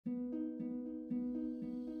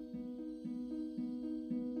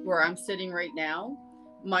where I'm sitting right now,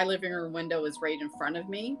 my living room window is right in front of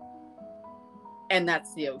me, and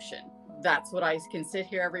that's the ocean. That's what I can sit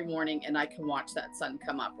here every morning and I can watch that sun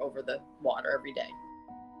come up over the water every day.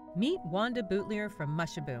 Meet Wanda Boutilier from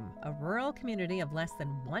Mushaboom, a rural community of less than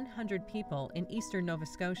 100 people in eastern Nova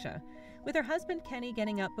Scotia. With her husband Kenny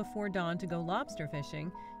getting up before dawn to go lobster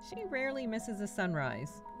fishing, she rarely misses a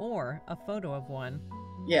sunrise or a photo of one.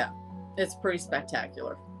 Yeah, it's pretty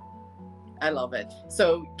spectacular. I love it.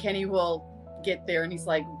 So Kenny will get there and he's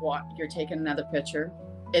like, "What? You're taking another picture?"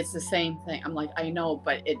 It's the same thing. I'm like, "I know,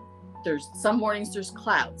 but there's some mornings there's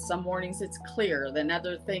clouds, some mornings it's clear, then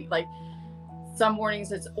other thing, like some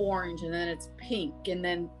mornings it's orange and then it's pink, and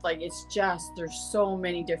then like it's just, there's so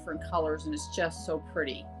many different colors and it's just so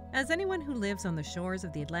pretty." As anyone who lives on the shores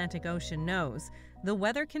of the Atlantic Ocean knows, the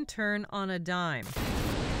weather can turn on a dime.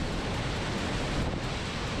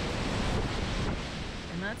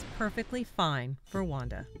 And that's perfectly fine for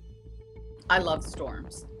Wanda. I love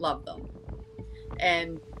storms, love them.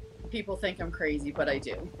 And people think I'm crazy, but I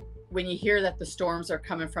do. When you hear that the storms are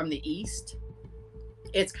coming from the east,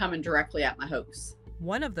 it's coming directly at my house.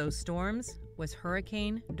 One of those storms was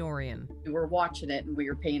Hurricane Dorian. We were watching it and we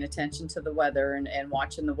were paying attention to the weather and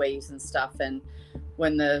watching the waves and stuff. And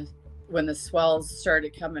when the swells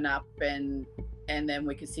started coming up and then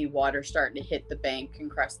we could see water starting to hit the bank and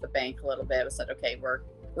crest the bank a little bit, I said, okay, we're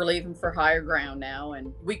leaving for higher ground now.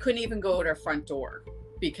 And we couldn't even go to our front door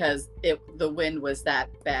because the wind was that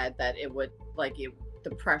bad that it would the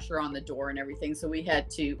pressure on the door and everything. So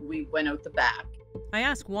we went out the back. I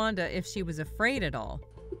asked Wanda if she was afraid at all.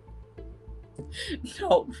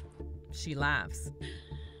 No. She laughs.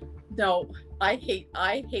 No, I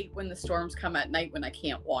hate when the storms come at night when I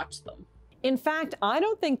can't watch them. In fact, I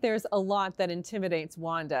don't think there's a lot that intimidates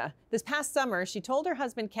Wanda. This past summer, she told her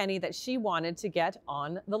husband Kenny that she wanted to get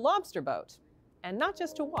on the lobster boat, and not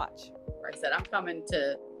just to watch. I said, I'm coming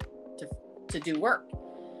to do work.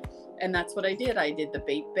 And that's what I did. I did the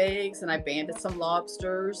bait bags and I banded some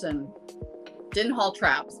lobsters and didn't haul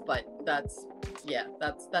traps, but that's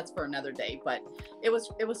for another day. But it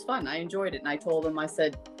was fun. I enjoyed it. And I told him, I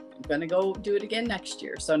said, I'm going to go do it again next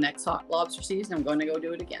year. So next hot lobster season, I'm going to go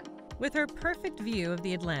do it again. With her perfect view of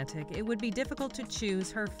the Atlantic, it would be difficult to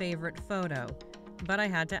choose her favorite photo. But I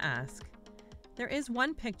had to ask. There is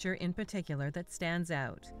one picture in particular that stands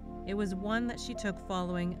out. It was one that she took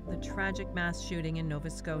following the tragic mass shooting in Nova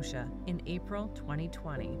Scotia in April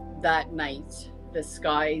 2020. That night, the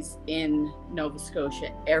skies in Nova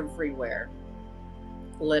Scotia everywhere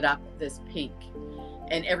lit up this pink.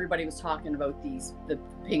 And everybody was talking about the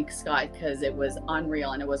pink sky because it was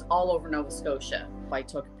unreal and it was all over Nova Scotia. I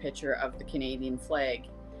took a picture of the Canadian flag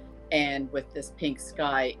and with this pink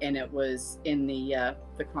sky, and it was in the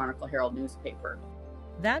Chronicle Herald newspaper.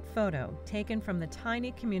 That photo, taken from the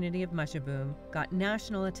tiny community of Mushaboom, got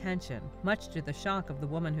national attention, much to the shock of the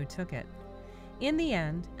woman who took it. In the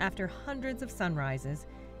end, after hundreds of sunrises,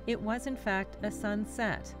 it was in fact a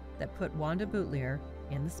sunset that put Wanda Boutilier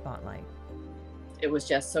in the spotlight. It was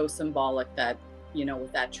just so symbolic that,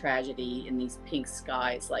 with that tragedy in these pink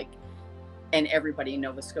skies, and everybody in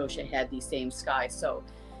Nova Scotia had these same skies. So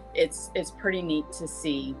it's pretty neat to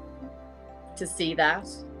see that.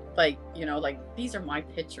 These are my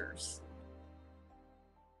pictures.